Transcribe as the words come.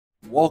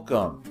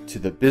Welcome to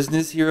the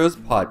Business Heroes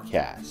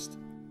Podcast.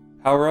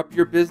 Power up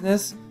your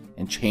business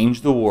and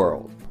change the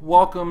world.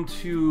 Welcome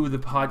to the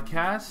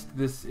podcast.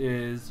 This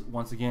is,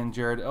 once again,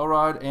 Jared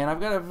Elrod, and I've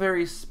got a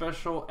very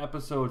special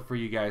episode for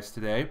you guys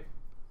today.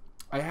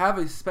 I have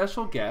a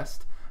special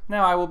guest.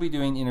 Now, I will be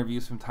doing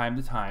interviews from time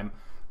to time,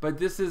 but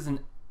this is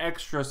an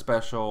extra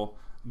special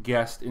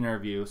guest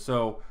interview.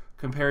 So,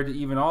 compared to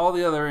even all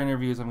the other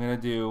interviews I'm going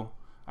to do,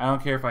 I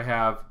don't care if I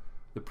have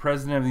the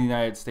President of the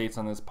United States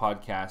on this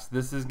podcast.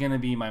 This is going to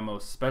be my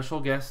most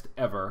special guest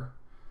ever.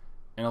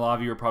 And a lot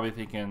of you are probably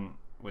thinking,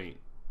 wait,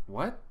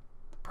 what?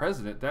 The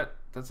President? That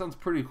sounds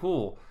pretty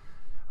cool.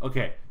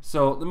 Okay,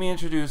 so let me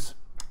introduce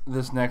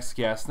this next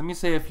guest. Let me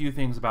say a few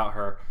things about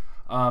her.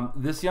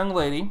 This young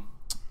lady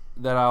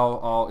that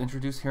I'll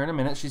introduce here in a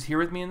minute, she's here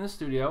with me in the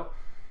studio.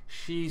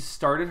 She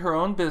started her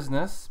own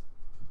business,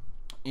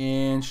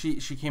 and she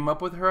came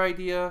up with her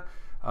idea.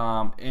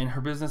 And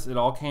her business, it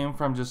all came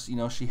from just,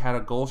 she had a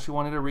goal she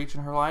wanted to reach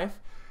in her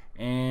life.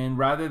 And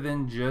rather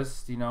than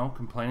just,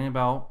 complaining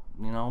about,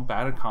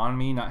 bad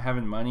economy, not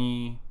having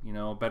money,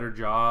 better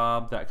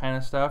job, that kind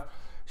of stuff,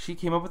 she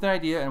came up with an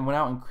idea and went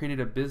out and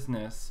created a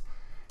business.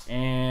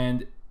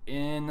 And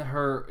in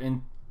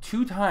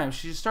 2 times,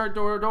 she just started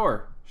door to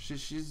door.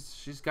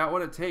 She's got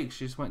what it takes.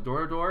 She just went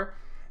door to door,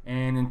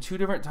 and in 2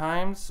 different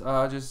times,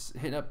 just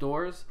hitting up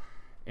doors.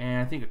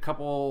 And I think a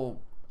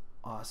couple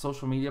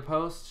social media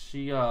posts,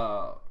 she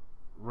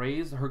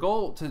raised her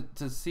goal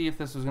to see if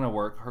this was going to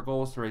work. Her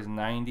goal was to raise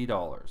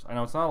 $90. I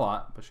know it's not a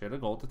lot, but she had a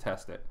goal to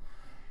test it.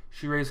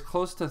 She raised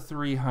close to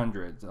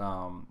 300,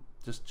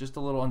 just a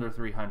little under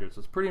 300, so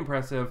it's pretty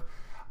impressive.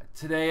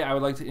 Today I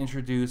would like to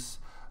introduce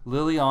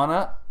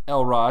Liliana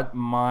Elrod,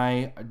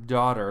 my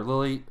daughter.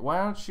 Lily, why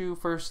don't you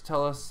first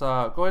tell us,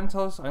 go ahead and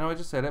tell us, I know I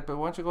just said it, but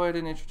why don't you go ahead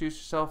and introduce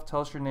yourself,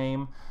 tell us your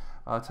name,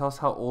 tell us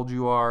how old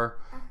you are,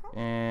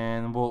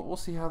 and we'll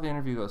see how the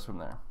interview goes from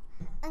there.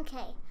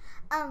 Okay.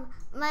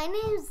 My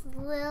name's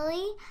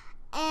Lily,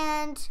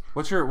 and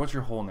what's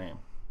your whole name?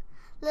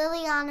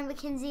 Liliana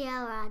Mackenzie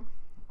Elrod.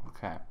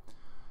 Okay.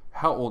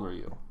 How old are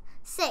you?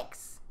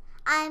 6.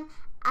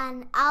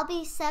 I'll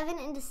be 7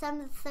 in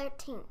December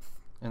 13th.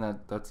 And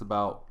that's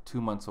about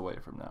 2 months away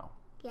from now.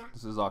 Yeah.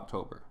 This is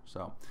October.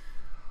 So,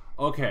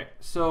 okay.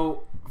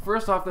 So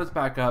first off, let's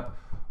back up.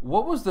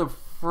 What was the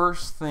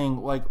first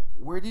thing? Like,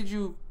 where did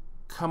you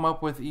come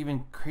up with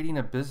even creating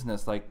a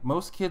business? Like,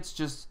 most kids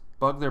just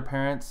bug their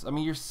parents. I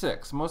mean, you're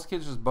 6. Most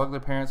kids just bug their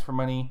parents for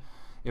money.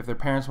 If their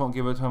parents won't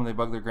give it to them, they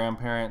bug their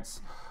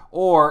grandparents.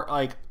 Or,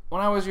 like,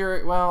 when I was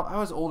I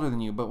was older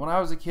than you, but when I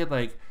was a kid,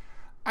 like,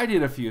 I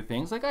did a few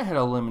things. Like, I had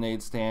a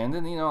lemonade stand,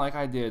 and,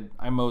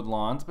 I mowed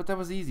lawns, but that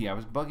was easy. I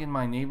was bugging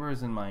my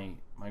neighbors and my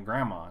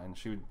grandma, and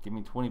she would give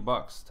me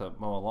 $20 to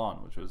mow a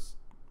lawn, which was,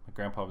 my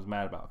grandpa was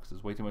mad about because it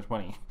was way too much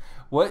money.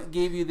 What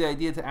gave you the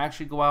idea to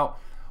actually go out,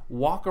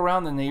 walk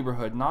around the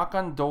neighborhood, knock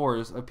on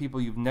doors of people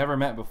you've never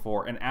met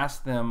before, and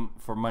ask them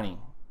for money?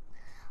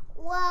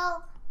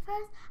 Well,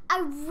 first, I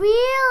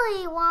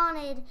really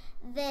wanted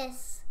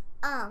this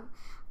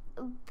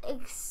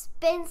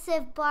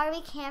expensive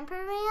Barbie camper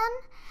van,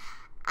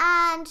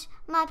 and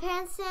my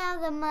parents didn't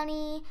have the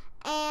money,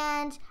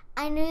 and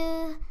I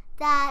knew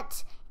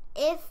that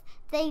if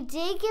they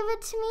did give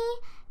it to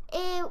me,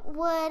 it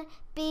would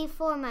be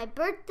for my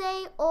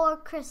birthday or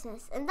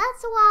Christmas, and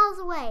that's a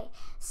while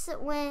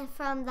away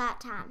from that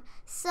time.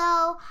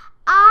 So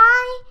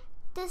I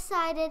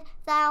decided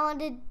that I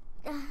wanted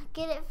to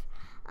get it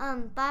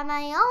by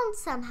my own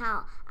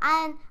somehow,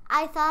 and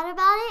I thought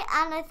about it,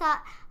 and I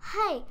thought,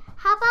 hey,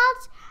 how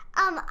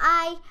about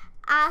I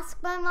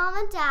ask my mom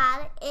and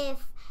dad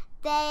if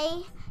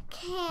they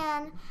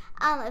can,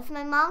 if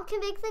my mom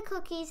can bake the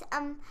cookies,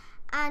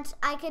 and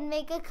I can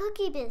make a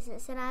cookie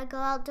business, and I'd go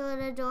out door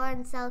to door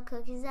and sell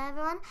cookies to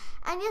everyone.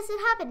 And yes, it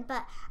happened,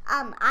 but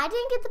I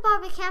didn't get the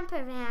Barbie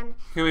camper van.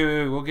 Okay,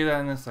 wait, we'll get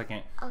that in a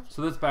second. Okay.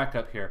 So let's back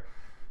up here.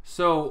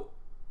 So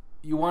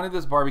you wanted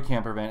this Barbie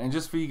camper van, and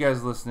just for you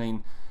guys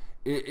listening,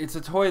 it's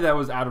a toy that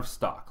was out of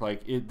stock.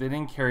 Like, they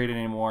didn't carry it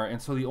anymore,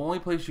 and so the only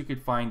place you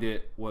could find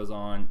it was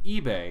on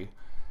eBay.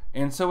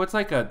 And so it's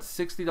like a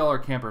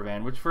 $60 camper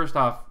van, which, first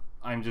off,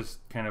 I'm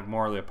just kind of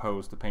morally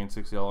opposed to paying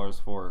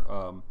 $60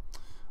 for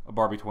a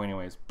Barbie toy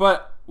anyways.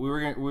 But we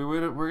would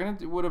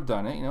have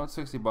done it, it's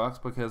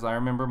 $60, because I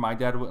remember my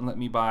dad wouldn't let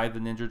me buy the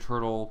Ninja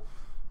Turtle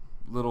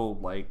little,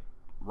 like,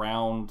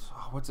 round,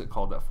 what's it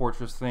called, that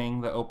fortress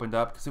thing that opened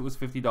up, because it was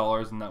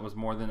 $50, and that was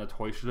more than a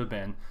toy should have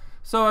been.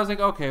 So I was like,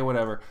 okay,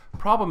 whatever.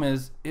 Problem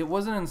is, it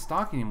wasn't in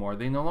stock anymore.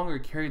 They no longer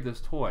carried this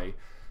toy.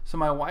 So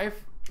my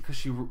wife,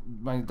 because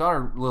my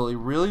daughter Lily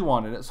really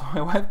wanted it, so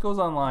my wife goes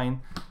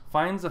online,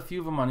 finds a few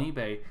of them on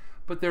eBay,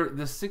 but the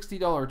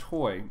 $60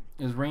 toy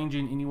is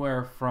ranging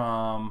anywhere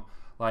from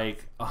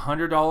like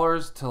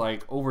 $100 to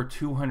like over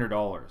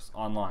 $200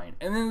 online.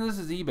 And then this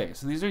is eBay,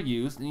 so these are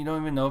used, and you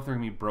don't even know if they're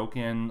gonna be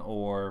broken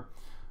or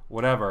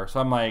whatever. So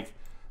I'm like,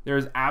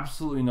 there's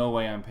absolutely no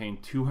way I'm paying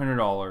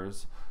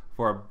 $200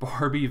 for a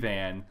Barbie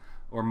van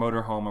or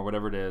motorhome or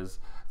whatever it is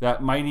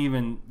that might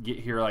even get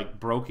here like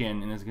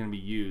broken and is going to be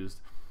used.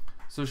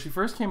 So she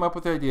first came up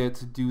with the idea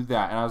to do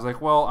that, and I was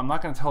like, well, I'm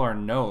not going to tell her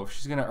no. If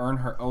she's going to earn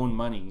her own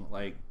money,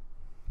 like,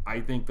 I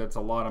think that's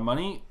a lot of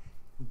money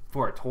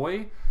for a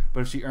toy,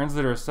 but if she earns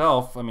it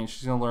herself, I mean,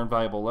 she's going to learn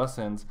valuable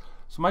lessons.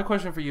 So my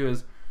question for you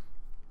is,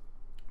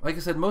 like I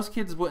said, most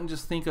kids wouldn't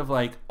just think of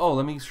like, oh,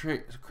 let me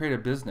create a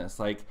business.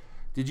 Like,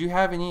 did you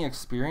have any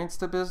experience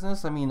to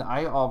business? I mean,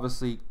 I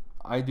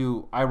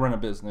run a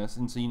business,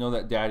 and so you know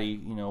that Daddy,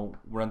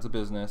 runs a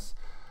business.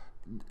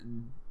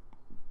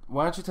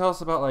 Why don't you tell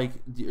us about, like,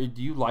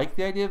 do you like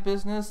the idea of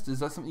business? Is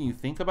that something you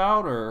think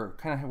about, or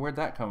kind of where'd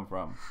that come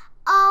from?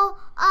 Oh,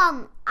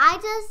 I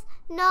just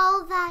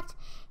know that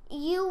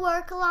you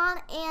work a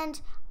lot,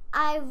 and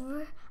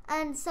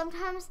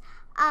sometimes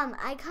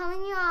I come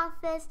in your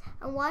office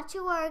and watch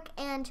you work,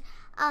 and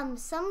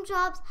some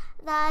jobs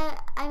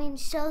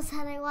shows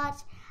that I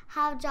watch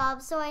have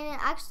jobs, so I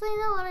actually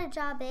know what a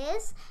job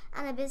is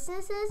and a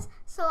business is.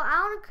 So I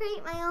want to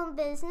create my own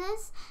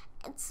business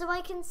so I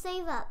can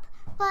save up.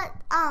 But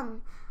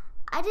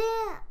I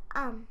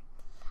didn't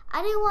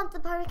want the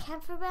Barbie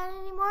camper van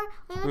anymore.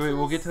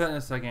 We'll get to that in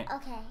a second.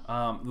 Okay.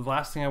 The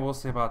last thing I will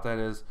say about that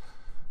is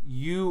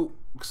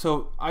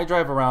so I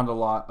drive around a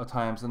lot of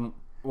times, and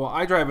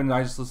I drive and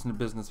I just listen to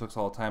business books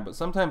all the time, but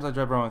sometimes I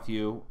drive around with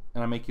you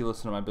and I make you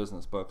listen to my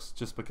business books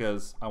just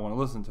because I want to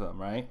listen to them,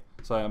 right?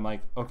 So I'm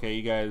like, okay,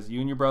 you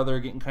and your brother are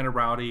getting kind of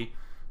rowdy,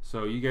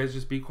 so you guys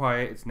just be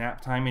quiet. It's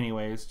nap time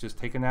anyways. Just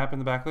take a nap in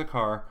the back of the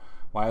car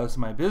while I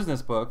listen to my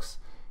business books,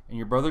 and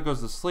your brother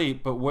goes to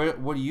sleep. But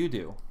what do you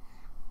do?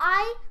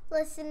 I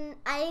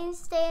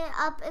stay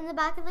up in the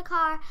back of the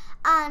car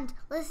and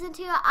listen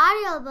to your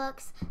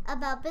audiobooks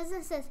about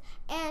businesses,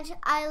 and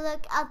I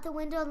look out the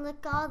window and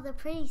look at all the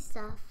pretty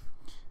stuff.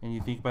 And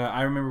you think about it.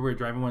 I remember we were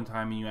driving one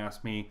time and you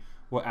asked me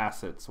what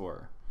assets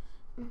were.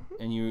 Mm-hmm.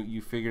 And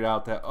you figured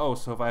out that,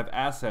 so if I have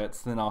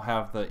assets, then I'll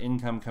have the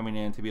income coming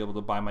in to be able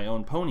to buy my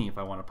own pony if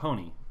I want a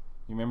pony.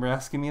 You remember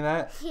asking me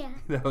that? Yeah.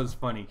 That was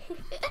funny.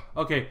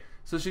 Okay,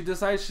 so she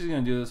decides she's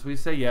going to do this. We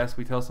say yes.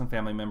 We tell some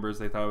family members.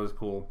 They thought it was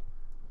cool.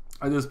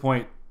 At this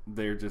point,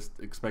 they're just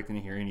expecting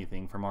to hear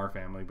anything from our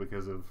family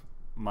because of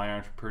my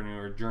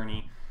entrepreneur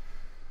journey.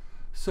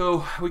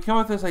 So we come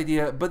up with this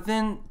idea, but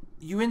then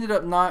you ended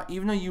up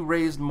even though you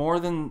raised more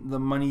than the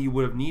money you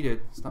would have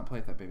needed. Stop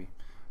playing with that, baby.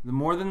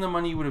 More than the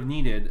money you would have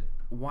needed,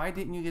 why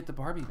didn't you get the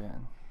Barbie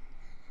van?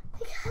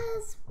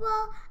 Because,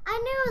 I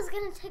knew it was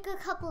going to take a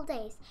couple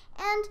days.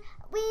 And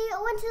we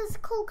went to this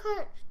cool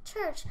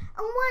church.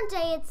 And one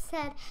day it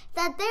said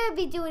that they would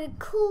be doing a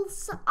cool,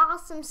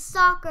 awesome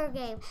soccer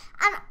game.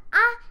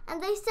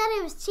 And they said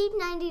it was cheap,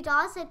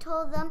 $90. I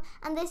told them.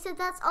 And they said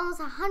that's almost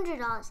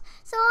 $100.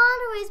 So I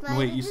wanted to raise money.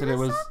 Wait, you said it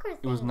was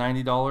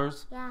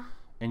 $90? Yeah.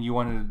 And you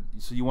wanted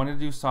to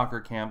do soccer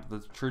camp.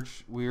 The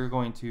church we were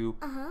going to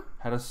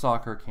had a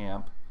soccer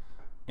camp.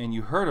 And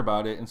you heard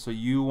about it, and so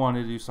you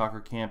wanted to do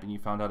soccer camp, and you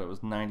found out it was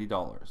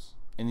 $90.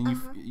 And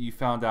then you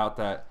found out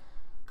that,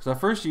 because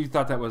at first you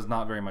thought that was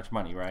not very much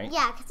money, right?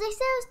 Yeah, because they said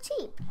it was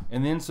cheap.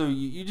 And then so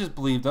you just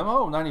believed them.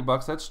 Oh,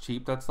 $90, that's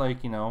cheap. That's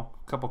like, a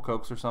couple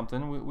Cokes or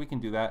something. We can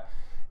do that.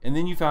 And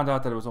then you found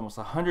out that it was almost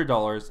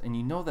 $100, and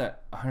you know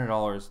that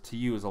 $100 to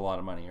you is a lot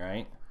of money,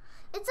 right?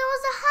 It's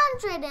almost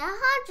 100, and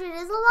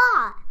 100 is a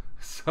lot.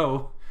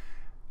 So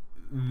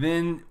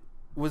then,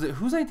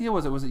 whose idea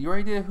was it? Was it your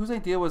idea? Whose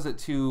idea was it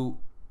to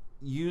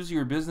use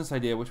your business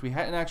idea, which we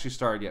hadn't actually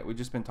started yet, we've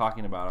just been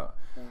talking about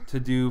it, to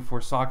do for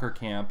soccer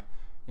camp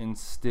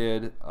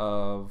instead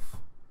of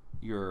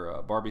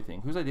your Barbie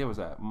thing? Whose idea was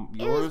that?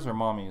 Yours or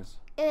Mommy's?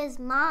 It was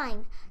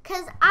mine,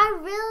 because I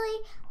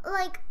really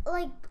like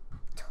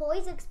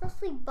toys,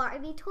 especially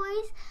Barbie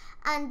toys,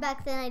 and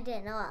back then I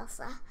didn't know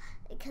Elsa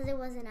because it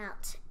wasn't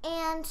out.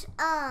 And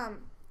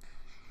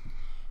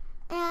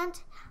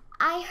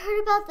I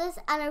heard about this,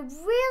 and I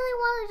really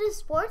want to do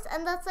sports,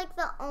 and that's like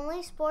the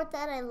only sport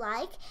that I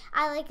like.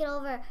 I like it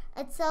over.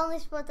 It's the only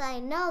sport that I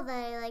know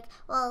that I like.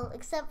 Well,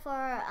 except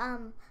for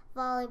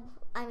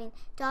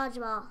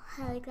dodgeball.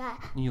 I like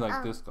that. You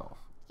like disc golf?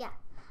 Yeah,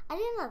 I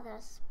didn't know that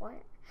was a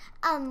sport.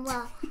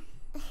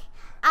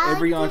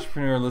 Every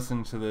entrepreneur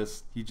listening to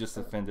this, you just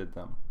offended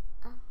them.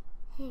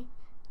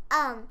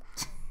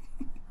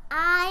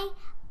 I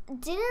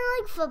didn't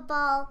like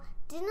football.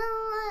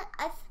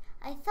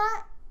 I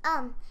thought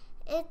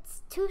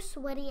it's too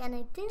sweaty, and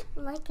I didn't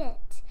like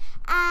it.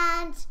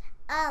 And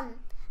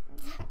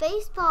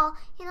baseball,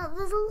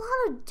 there's a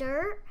lot of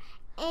dirt,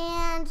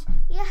 and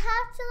you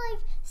have to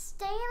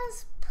stay in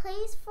a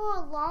place for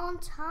a long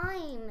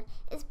time.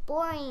 It's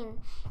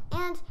boring,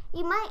 and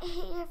you might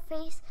hit your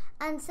face,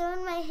 and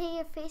someone might hit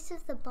your face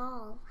with the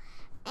ball.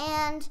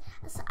 And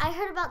so I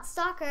heard about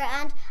soccer,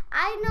 and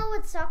I know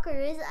what soccer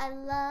is. I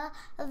love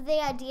the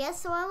idea,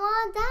 so I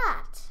wanted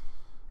that.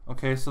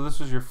 Okay, so this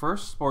was your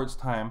first sports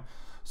time.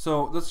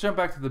 So let's jump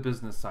back to the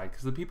business side,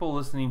 because the people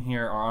listening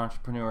here are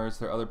entrepreneurs.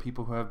 There are other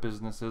people who have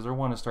businesses or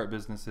want to start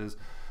businesses.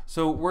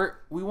 So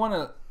we want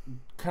to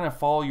kind of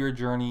follow your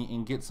journey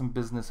and get some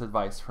business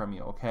advice from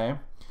you, okay?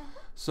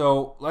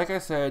 So like I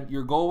said,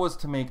 your goal was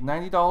to make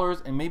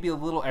 $90 and maybe a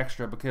little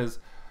extra, because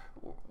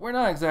we're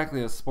not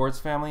exactly a sports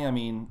family. I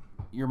mean,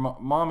 your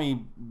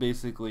mommy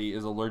basically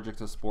is allergic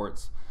to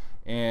sports,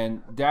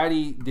 and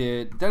daddy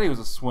was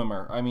a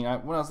swimmer. I mean,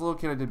 when I was a little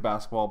kid, I did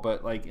basketball,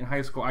 but like in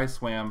high school, I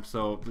swam,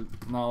 so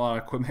not a lot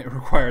of equipment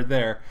required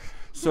there.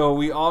 So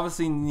we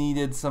obviously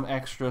needed some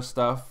extra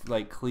stuff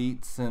like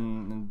cleats,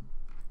 and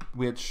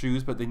we had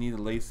shoes, but they needed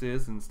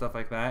laces and stuff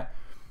like that.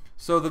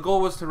 So the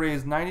goal was to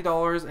raise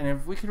 $90, and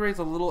if we could raise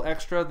a little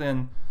extra,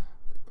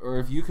 or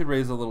if you could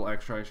raise a little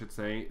extra, I should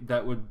say,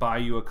 that would buy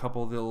you a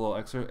couple of the little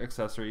extra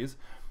accessories.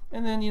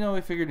 And then,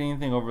 we figured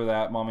anything over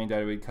that, mommy and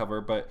daddy would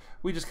cover, but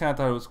we just kind of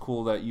thought it was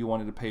cool that you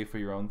wanted to pay for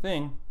your own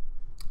thing.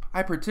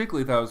 I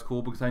particularly thought it was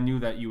cool because I knew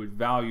that you would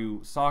value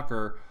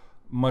soccer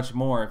much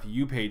more if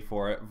you paid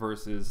for it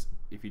versus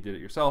if you did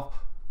it yourself,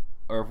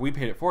 or if we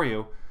paid it for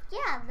you.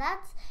 Yeah,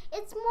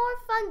 it's more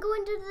fun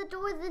going to the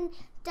door than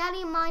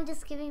daddy and mine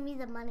just giving me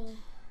the money.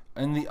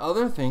 And the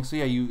other thing, so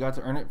yeah, you got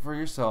to earn it for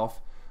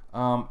yourself.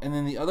 And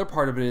then the other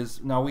part of it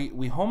is, now we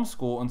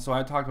homeschool, and so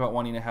I talked about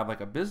wanting to have like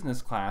a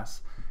business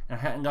class, and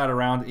I hadn't got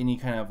around any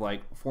kind of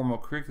like formal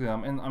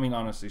curriculum. And I mean,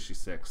 honestly, she's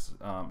 6.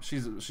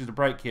 She's a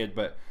bright kid,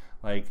 but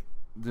like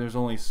there's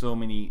only so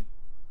many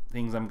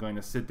things I'm going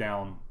to sit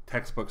down,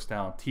 textbooks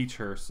down, teach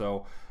her.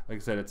 So like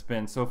I said, it's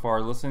been so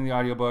far listening to the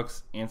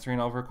audiobooks, answering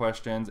all of her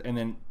questions, and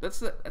then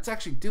let's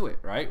actually do it,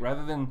 right?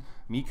 Rather than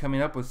me coming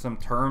up with some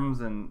terms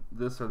and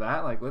this or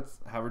that, like let's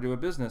have her do a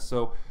business.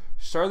 So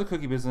she started the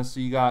cookie business. So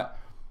you got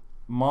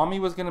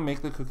mommy was going to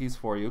make the cookies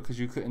for you because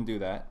you couldn't do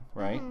that,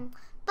 right? Mm-hmm.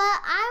 But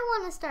I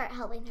want to start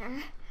helping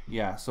her.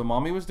 Yeah, so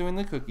mommy was doing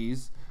the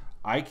cookies.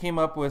 I came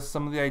up with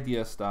some of the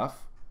idea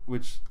stuff,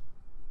 which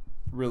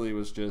really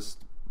was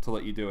just to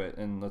let you do it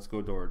and let's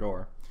go door to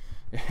door.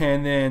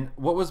 And then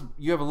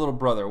you have a little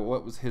brother.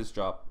 What was his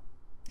job?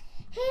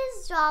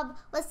 His job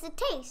was to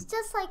taste,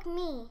 just like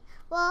me.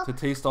 Well, to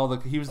taste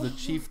he was the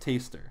chief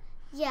taster.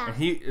 Yeah.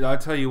 And I'll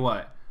tell you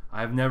what,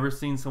 I've never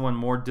seen someone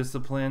more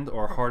disciplined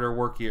or harder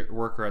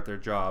worker at their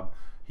job.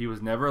 He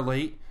was never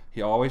late.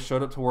 He always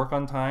showed up to work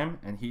on time,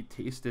 and he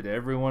tasted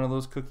every one of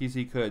those cookies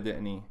he could,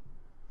 didn't he?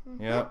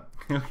 Mm-hmm. Yep.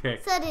 Okay.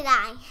 So did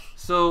I.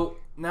 So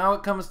now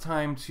it comes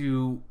time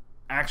to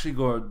actually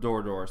go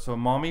door to door. So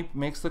mommy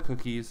makes the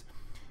cookies.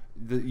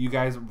 You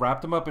guys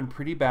wrapped them up in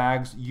pretty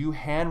bags. You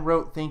hand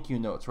wrote thank you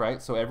notes,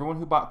 right? So everyone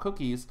who bought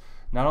cookies,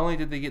 not only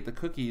did they get the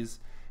cookies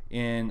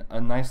in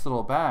a nice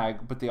little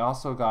bag, but they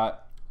also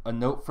got a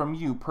note from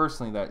you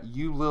personally that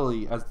you,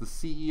 Lily, as the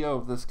CEO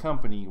of this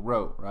company,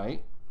 wrote,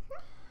 right?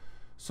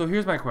 So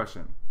here's my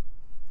question.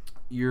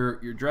 You're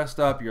dressed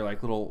up. You're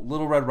like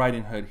little Red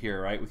Riding Hood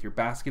here, right? With your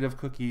basket of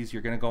cookies.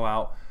 You're going to go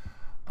out.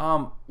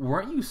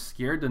 Weren't you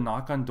scared to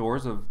knock on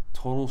doors of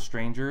total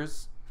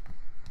strangers?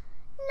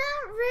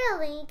 Not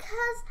really,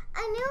 because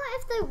I knew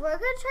if they were going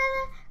to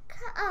try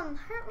to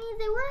hurt me,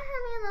 they wouldn't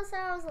hurt me unless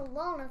I was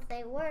alone if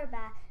they were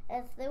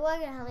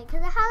going to hurt me.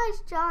 Because I have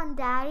like John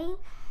Daddy.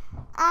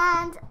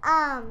 And,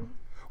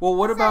 well,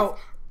 what about...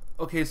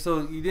 Okay,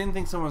 so you didn't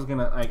think someone was going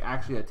to like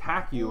actually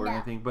attack you or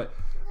anything, but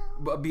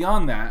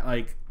beyond that,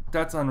 like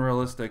that's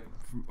unrealistic,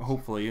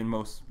 hopefully, in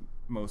most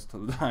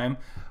of the time.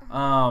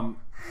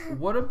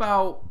 What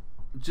about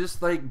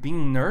just like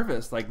being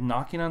nervous, like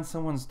knocking on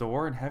someone's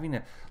door and having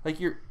to, like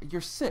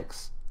you're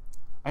 6.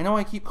 I know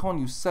I keep calling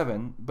you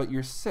 7, but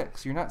you're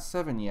 6. You're not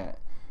 7 yet.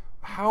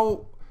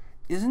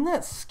 Isn't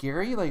that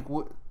scary? Like,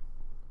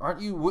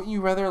 wouldn't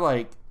you rather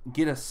like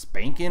get a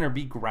spanking or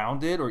be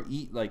grounded or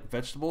eat like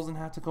vegetables and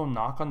have to go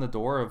knock on the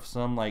door of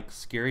some like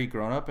scary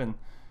grown-up? And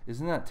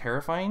isn't that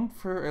terrifying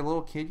for a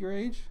little kid your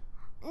age?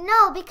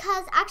 No,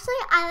 because actually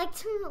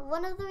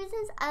one of the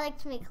reasons I like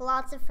to make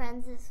lots of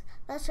friends,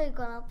 especially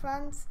grown-up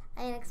friends.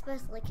 I mean,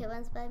 especially kid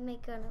ones, but I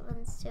make grown-up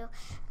ones too.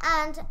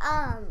 And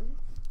I'm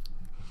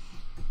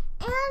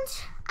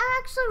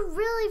actually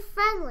really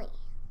friendly.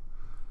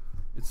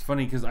 It's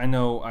funny because I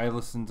know I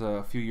listened to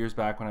a few years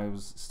back when I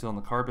was still in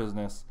the car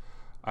business.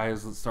 I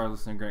started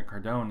listening to Grant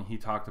Cardone, and he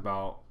talked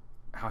about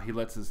how he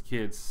lets his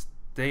kids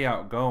stay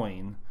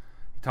outgoing.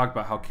 He talked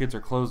about how kids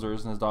are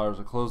closers and his daughter's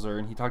a closer,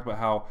 and he talked about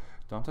how,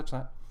 don't touch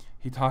that.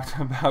 He talked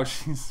about,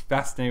 she's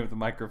fascinated with the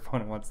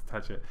microphone and wants to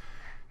touch it.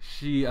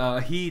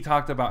 He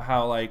talked about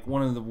how like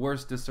one of the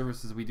worst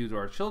disservices we do to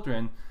our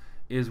children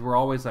is we're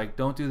always like,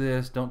 don't do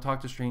this, don't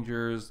talk to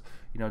strangers,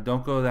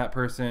 don't go to that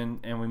person,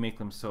 and we make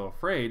them so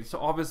afraid. So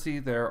obviously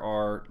there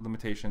are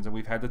limitations, and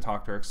we've had to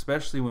talk to her,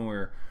 especially when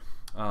we're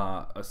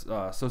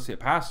associate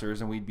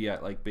pastors and we'd be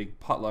at like big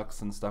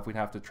potlucks and stuff. We'd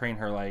have to train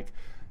her like,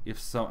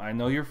 I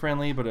know you're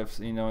friendly, but if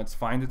it's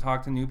fine to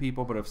talk to new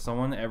people, but if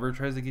someone ever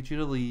tries to get you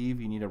to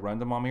leave, you need to run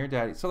to mommy or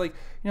daddy. So like,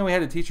 we had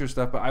to teach her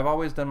stuff, but I've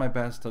always done my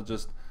best to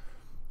just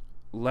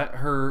let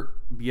her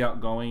be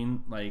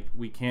outgoing. Like,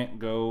 we can't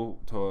go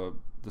to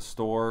the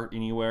store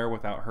anywhere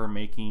without her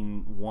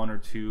making 1 or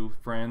 2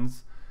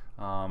 friends.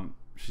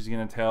 She's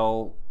gonna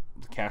tell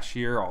the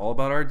cashier all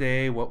about our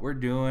day, what we're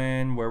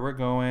doing, where we're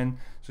going.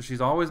 So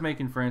she's always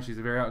making friends. She's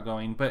very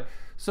outgoing. But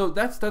so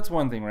that's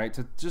one thing, right?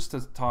 To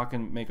talk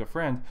and make a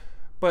friend.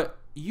 But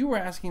you were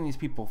asking these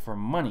people for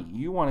money.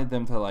 You wanted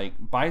them to like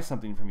buy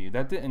something from you.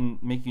 That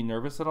didn't make you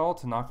nervous at all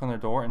to knock on their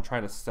door and try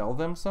to sell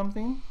them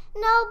something?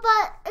 No,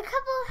 but a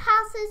couple of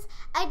houses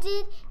I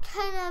did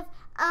kind of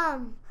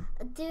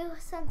do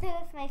something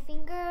with my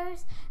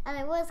fingers, and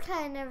I was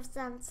kind of nervous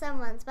on some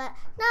ones, but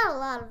not a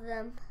lot of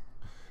them.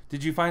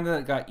 Did you find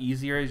that it got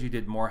easier as you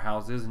did more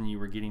houses and you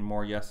were getting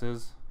more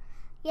yeses?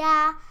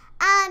 Yeah,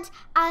 and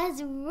I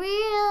was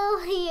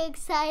really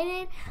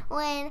excited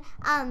when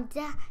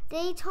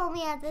they told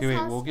me at this Okay, wait,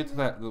 house. we'll get to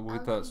that. We'll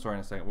get to that story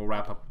in a second. We'll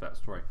wrap up with that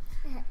story.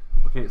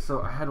 Okay,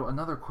 so I had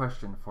another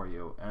question for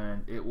you,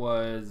 and it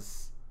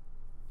was,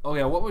 oh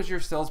yeah, what was your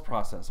sales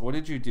process? What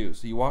did you do?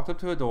 So you walked up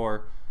to a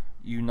door,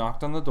 you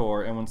knocked on the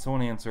door, and when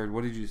someone answered,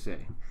 what did you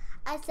say?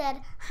 I said,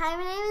 "Hi,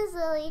 my name is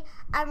Lily.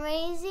 I'm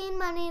raising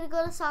money to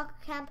go to soccer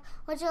camp.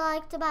 Would you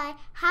like to buy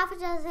half a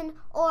dozen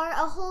or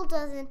a whole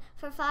dozen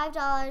for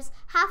 $5?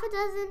 Half a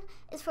dozen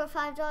is for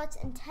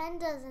 $5 and 10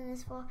 dozen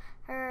is for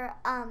a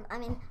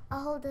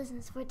whole dozen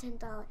is for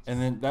 $10.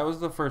 And then that was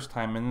the first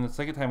time, and then the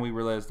second time we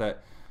realized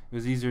that it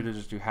was easier to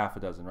just do half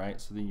a dozen,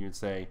 right? So then you'd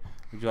say,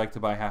 would you like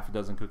to buy half a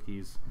dozen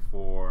cookies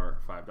for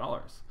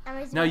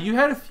 $5? Now you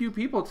had a few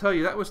people tell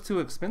you that was too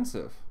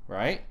expensive,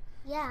 right?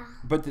 Yeah.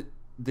 But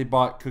they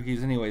bought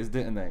cookies anyways,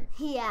 didn't they?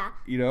 Yeah.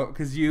 You know,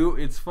 because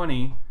it's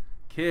funny,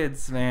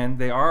 kids, man,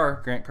 they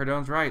are, Grant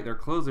Cardone's right, they're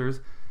closers.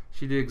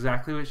 She did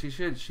exactly what she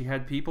should. She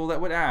had people that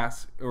would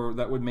ask or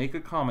that would make a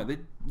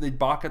comment. They'd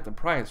balk at the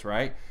price,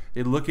 right?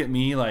 They'd look at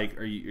me like,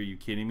 are you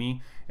kidding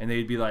me? And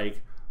they'd be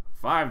like,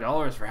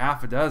 $5 for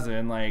half a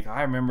dozen. Like,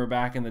 I remember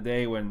back in the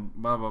day when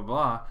blah, blah,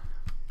 blah.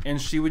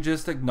 And she would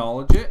just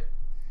acknowledge it.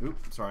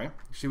 Oops, sorry.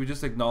 She would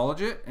just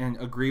acknowledge it and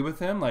agree with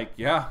him. Like,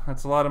 yeah,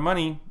 that's a lot of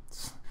money.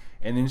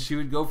 And then she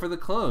would go for the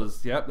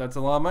clothes. Yep, that's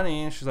a lot of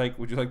money. And she's like,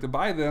 would you like to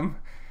buy them?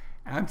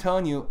 And I'm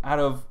telling you, out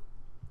of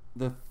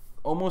the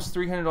almost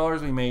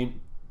 $300 we made,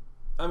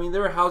 I mean,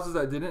 there were houses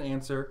that didn't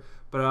answer,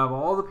 but out of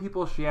all the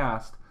people she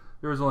asked,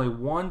 there was only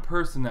one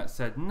person that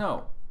said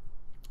no.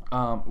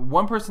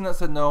 One person that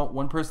said no,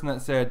 one person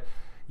that said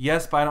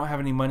yes, but I don't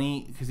have any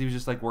money, because he was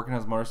just like working on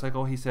his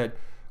motorcycle. He said,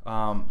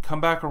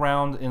 come back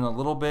around in a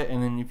little bit,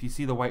 and then if you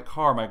see the white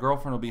car, my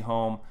girlfriend will be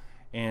home,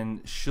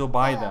 and she'll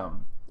buy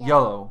them.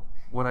 Yellow.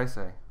 What'd I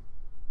say?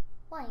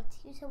 White.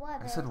 You said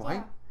white. I said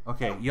white?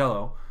 Okay,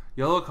 yellow.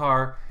 Yellow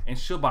car, and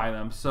she'll buy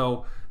them.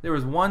 So there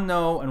was one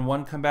no and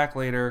one come back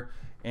later,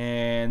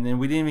 and then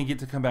we didn't even get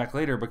to come back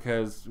later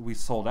because we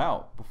sold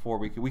out before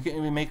we couldn't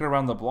even make it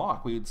around the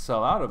block. We would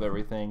sell out of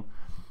everything.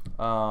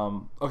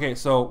 Okay,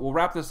 so we'll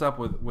wrap this up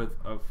with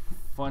a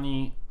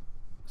funny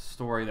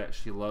story that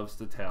she loves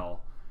to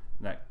tell.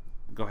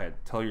 Go ahead,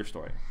 tell your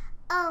story.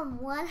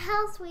 One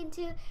house we went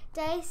to,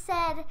 they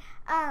said,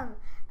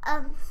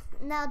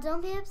 now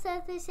don't be upset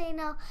if they say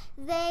no.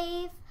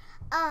 They've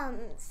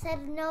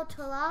said no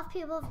to a lot of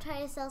people who've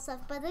tried to sell stuff,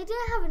 but they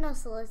didn't have no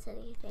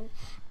soliciting thing.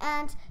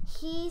 And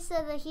he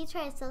said that he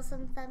tried to sell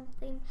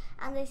something,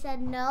 and they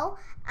said no.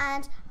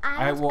 And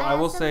I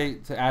will say,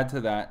 to add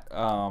to that,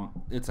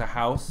 it's a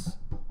house.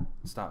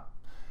 Stop.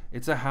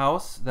 It's a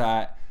house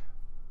that.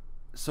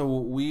 So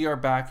we're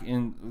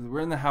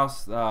in the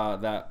house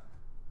that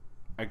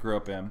I grew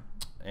up in,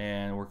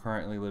 and we're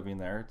currently living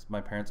there.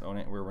 My parents own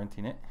it. We're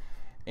renting it,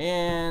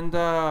 and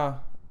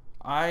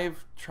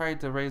I've tried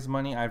to raise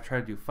money. I've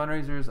tried to do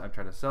fundraisers. I've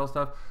tried to sell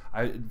stuff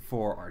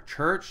for our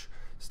church,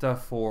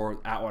 stuff for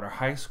Atwater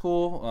High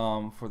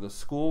School, for the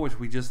school, which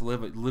we just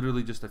live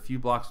literally just a few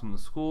blocks from the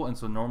school. And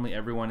so normally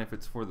everyone, if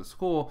it's for the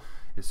school,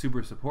 is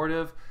super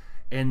supportive.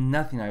 And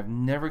nothing. I've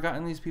never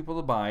gotten these people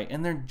to buy.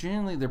 And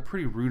they're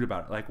pretty rude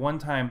about it. Like one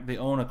time, they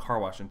own a car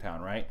wash in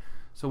town, right?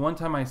 So one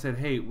time I said,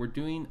 hey, we're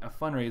doing a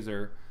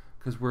fundraiser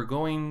because we're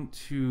going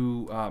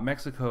to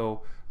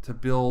Mexico to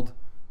build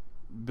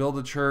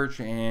a church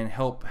and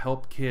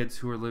help kids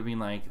who are living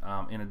like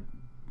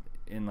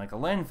in like a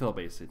landfill,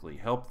 basically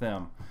help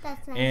them.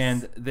 That's nice.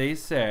 And they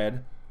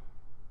said,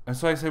 and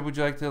so I said, would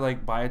you like to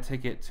like buy a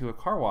ticket to a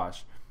car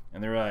wash?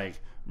 And they were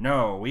like,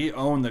 no, we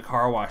own the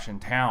car wash in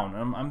town.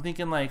 And I'm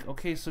thinking like,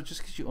 okay, so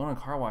just because you own a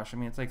car wash, I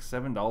mean, it's like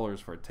 $7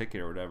 for a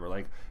ticket or whatever.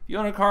 Like if you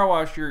own a car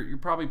wash, you're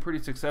probably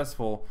pretty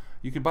successful.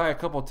 You could buy a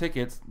couple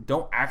tickets.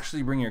 Don't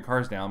actually bring your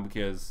cars down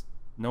because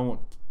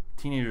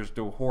teenagers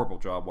do a horrible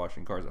job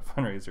washing cars at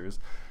fundraisers,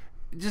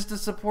 just to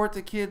support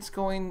the kids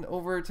going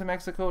over to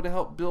Mexico to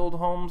help build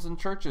homes and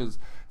churches.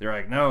 They're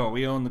like, no,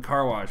 we own the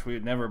car wash. We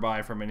would never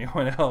buy from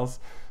anyone else.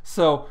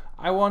 So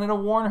I wanted to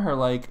warn her,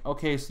 like,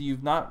 okay, so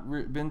you've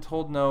not been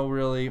told no,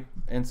 really.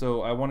 And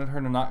so I wanted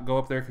her to not go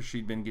up there because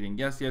she'd been getting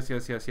yes. I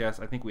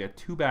think we had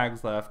 2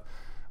 bags left.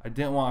 I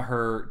didn't want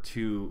her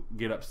to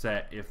get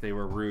upset if they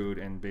were rude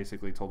and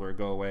basically told her to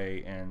go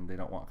away and they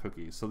don't want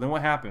cookies. So then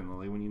what happened,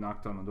 Lily, when you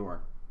knocked on the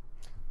door?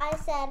 I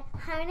said,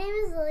 hi, my name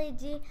is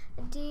Lily.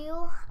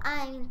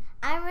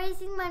 I'm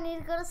raising money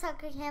to go to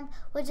soccer camp.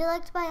 Would you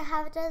like to buy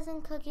half a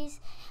dozen cookies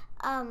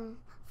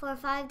for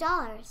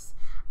 $5?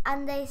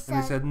 And they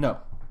said no.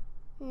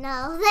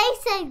 No,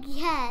 they said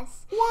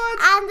yes. What?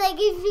 And they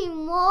gave me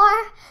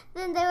more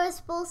than they were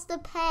supposed to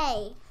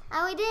pay.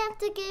 And we didn't have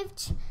to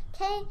give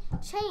Okay,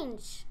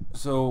 change.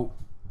 So,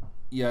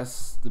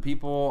 yes, the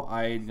people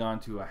I had gone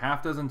to a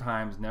half dozen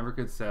times never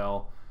could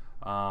sell.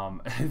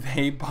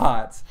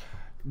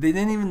 They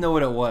didn't even know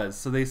what it was.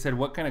 So they said,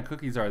 what kind of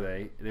cookies are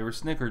they? They were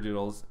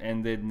snickerdoodles,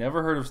 and they'd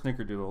never heard of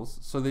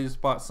snickerdoodles. So they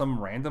just bought some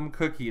random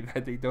cookie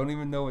that they don't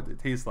even know what it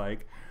tastes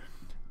like.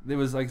 It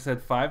was, like I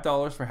said,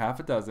 $5 for half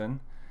a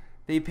dozen.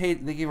 They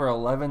gave her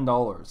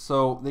 $11.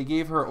 So they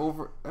gave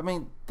her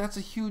that's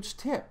a huge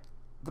tip.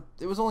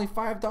 It was only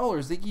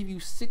 $5. They gave you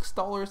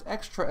 $6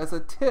 extra as a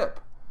tip.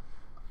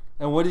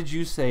 And what did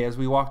you say as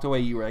we walked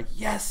away? You were like,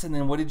 yes. And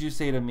then what did you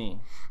say to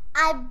me?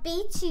 I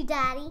beat you,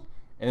 Daddy.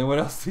 And what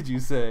else did you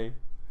say?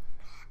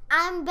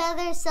 I'm a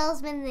better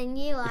salesman than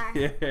you are.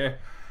 Yeah.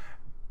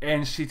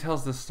 And she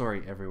tells this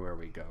story everywhere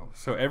we go.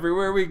 So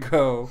everywhere we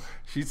go,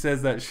 she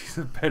says that she's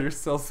a better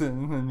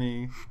salesman than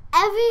me.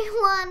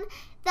 Everyone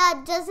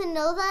that doesn't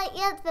know that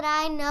yet, that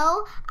I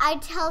know, I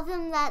tell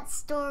them that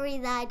story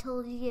that I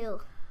told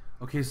you.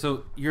 Okay,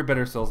 so you're a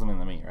better salesman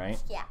than me,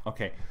 right? Yeah.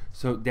 Okay,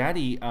 so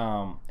Daddy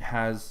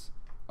has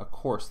a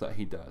course that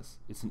he does.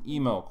 It's an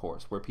email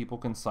course where people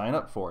can sign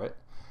up for it.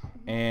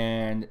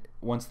 And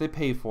once they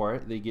pay for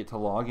it, they get to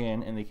log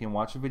in and they can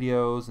watch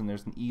videos, and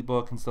there's an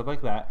ebook and stuff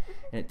like that.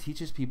 And it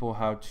teaches people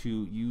how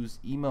to use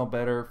email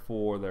better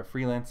for their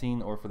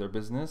freelancing or for their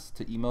business,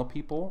 to email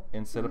people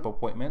and set up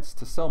appointments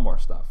to sell more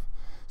stuff.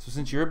 So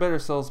since you're a better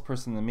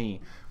salesperson than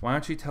me, why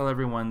don't you tell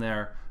everyone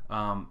there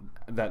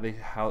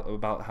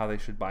about how they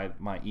should buy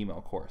my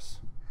email course?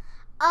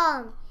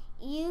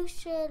 You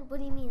should. What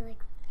do you mean,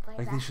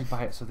 They should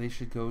buy it. So they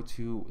should go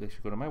to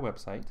my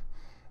website,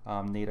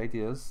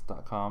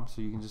 nateideas.com.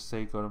 So you can just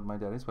say go to my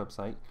daddy's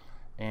website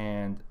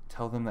and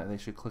tell them that they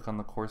should click on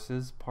the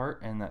courses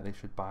part and that they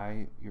should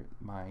buy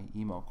my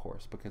email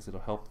course because it'll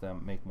help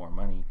them make more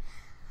money.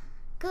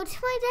 Go to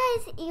my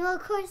daddy's email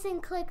course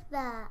and click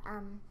the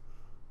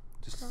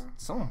Just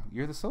tell them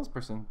you're the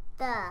salesperson.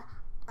 The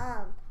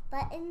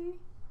button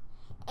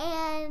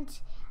and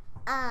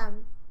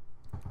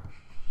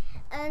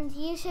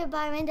you should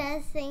buy my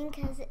dad's thing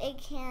because it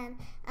can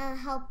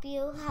help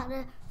you how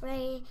to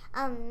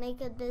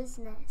make a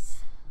business.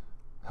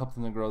 Help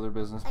them to grow their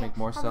business, make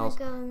more Help sales.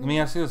 them Let me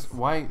ask you this: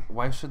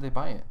 Why should they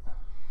buy it?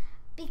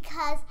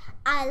 Because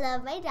I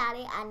love my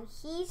daddy and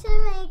he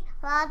should make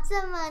lots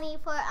of money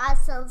for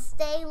us to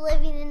stay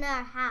living in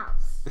our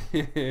house.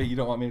 You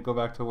don't want me to go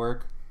back to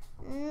work?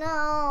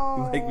 No.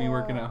 You like me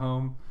working at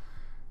home?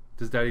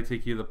 Does Daddy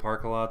take you to the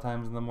park a lot of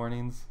times in the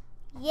mornings?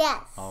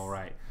 Yes. All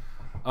right.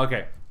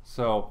 Okay,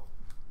 so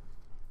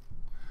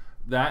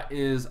that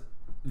is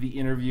the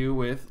interview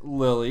with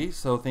Lily.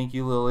 So thank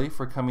you, Lily,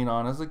 for coming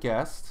on as a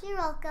guest. You're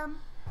welcome.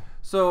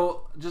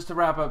 So just to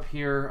wrap up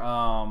here,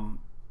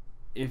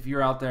 if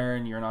you're out there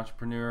and you're an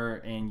entrepreneur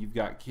and you've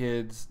got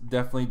kids,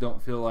 definitely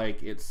don't feel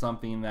like it's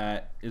something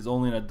that is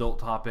only an adult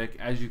topic.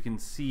 As you can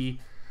see,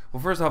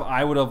 well, first off,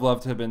 I would have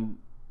loved to have been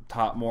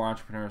taught more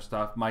entrepreneur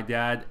stuff. My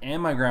dad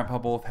and my grandpa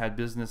both had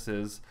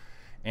businesses,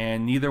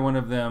 and neither one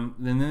of them,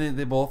 then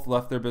they both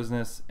left their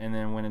business and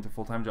then went into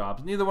full-time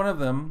jobs. Neither one of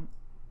them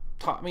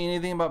taught me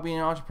anything about being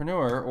an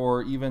entrepreneur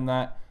or even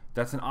that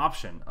that's an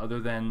option other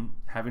than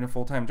having a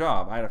full-time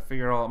job. I had to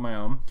figure it all out on my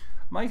own.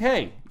 I'm like,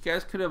 hey, you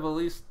guys could have at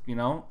least,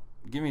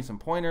 give me some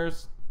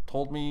pointers,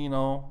 told me,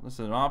 this is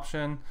an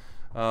option,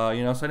 so I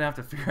didn't have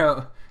to figure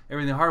out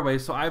everything the hard way.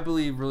 So I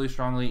believe really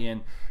strongly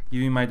in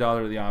giving my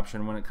daughter the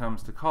option when it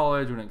comes to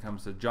college, when it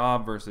comes to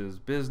job versus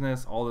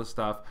business, all this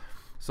stuff.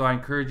 So I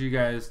encourage you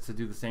guys to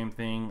do the same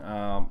thing.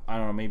 I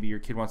don't know, maybe your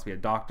kid wants to be a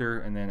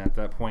doctor, and then at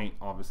that point,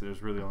 obviously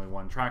there's really only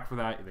one track for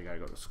that. They got to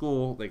go to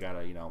school, they got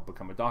to,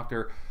 become a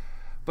doctor.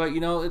 But,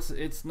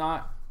 it's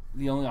not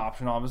the only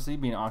option, obviously,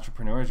 being an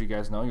entrepreneur. As you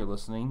guys know, you're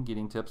listening,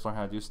 getting tips on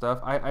how to do stuff.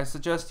 I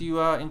suggest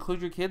you include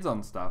your kids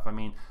on stuff. I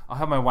mean, I'll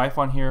have my wife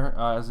on here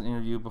as an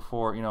interview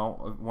before,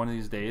 one of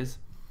these days,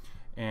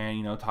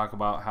 and, talk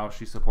about how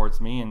she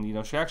supports me.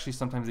 And, she actually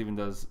sometimes even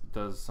does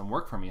some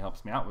work for me,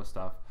 helps me out with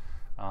stuff.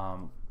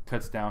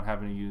 Cuts down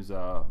having to use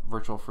a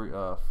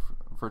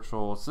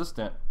virtual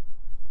assistant.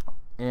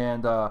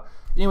 And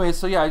anyway,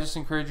 so yeah, I just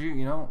encourage you,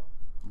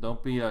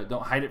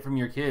 don't hide it from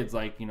your kids.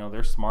 Like,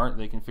 they're smart,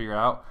 they can figure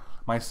out.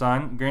 My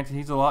son, granted,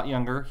 he's a lot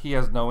younger. He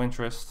has no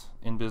interest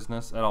in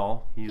business at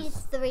all. He's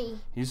 3.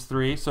 He's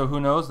 3, so who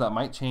knows? That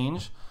might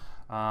change.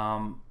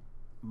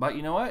 But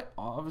you know what?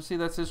 Obviously,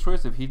 that's his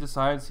choice. If he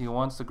decides he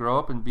wants to grow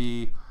up and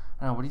be,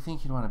 I don't know, what do you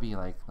think he'd want to be?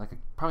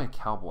 Probably a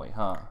cowboy,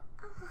 huh?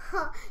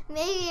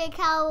 Maybe a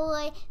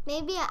cowboy,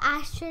 maybe an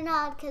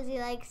astronaut because he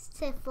likes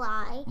to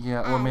fly.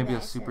 Yeah, or maybe a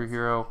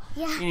superhero.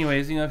 Yeah.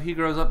 Anyways, if he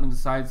grows up and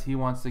decides he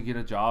wants to get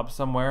a job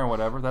somewhere or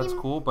whatever, that's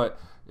cool. But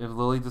if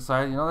Lily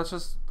decides, let's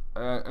just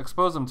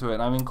expose them to it.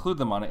 I include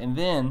them on it. And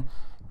then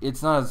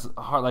it's not as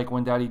hard, like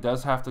when Daddy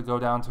does have to go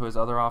down to his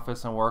other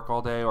office and work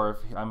all day, or if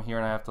I'm here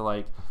and I have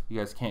to, you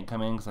guys can't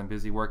come in because I'm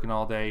busy working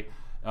all day.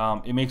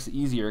 It makes it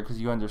easier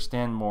because you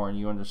understand more and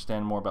you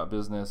understand more about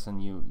business,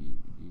 and you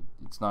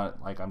it's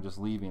not like I'm just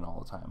leaving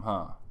all the time,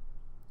 huh?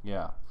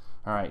 Yeah.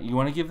 All right. You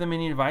want to give them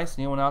any advice?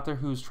 Anyone out there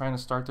who's trying to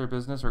start their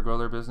business or grow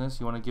their business?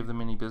 You want to give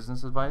them any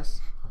business advice?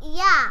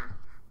 Yeah.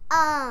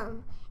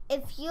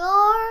 if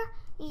you're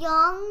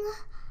young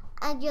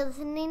and you're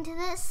listening to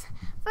this,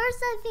 first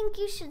I think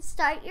you should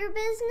start your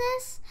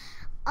business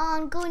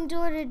on going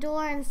door to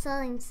door and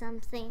selling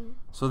something.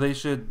 So they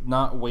should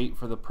not wait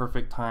for the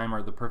perfect time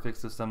or the perfect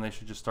system. They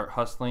should just start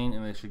hustling,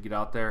 and they should get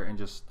out there and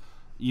just,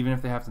 even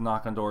if they have to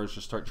knock on doors,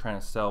 just start trying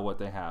to sell what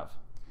they have.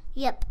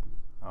 Yep.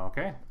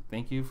 Okay.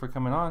 Thank you for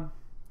coming on.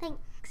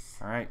 Thanks.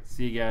 All right.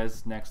 See you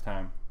guys next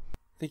time.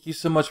 Thank you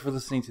so much for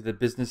listening to the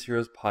Business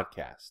Heroes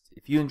podcast.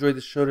 If you enjoyed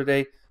the show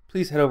today,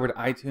 please head over to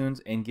iTunes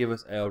and give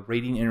us a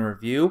rating and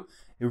review.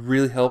 It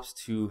really helps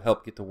to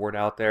help get the word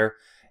out there.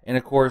 And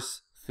of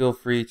course, feel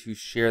free to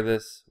share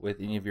this with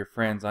any of your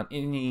friends on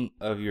any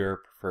of your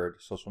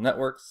preferred social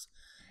networks.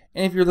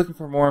 And if you're looking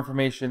for more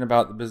information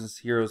about the Business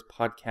Heroes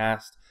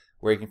podcast,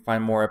 where you can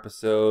find more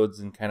episodes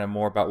and kind of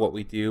more about what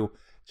we do,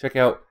 check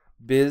out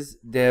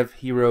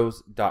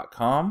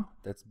bizdevheroes.com.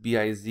 That's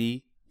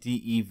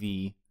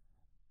BIZDEV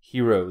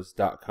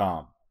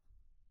heroes.com.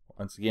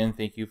 Once again,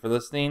 thank you for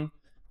listening.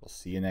 We'll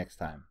see you next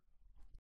time.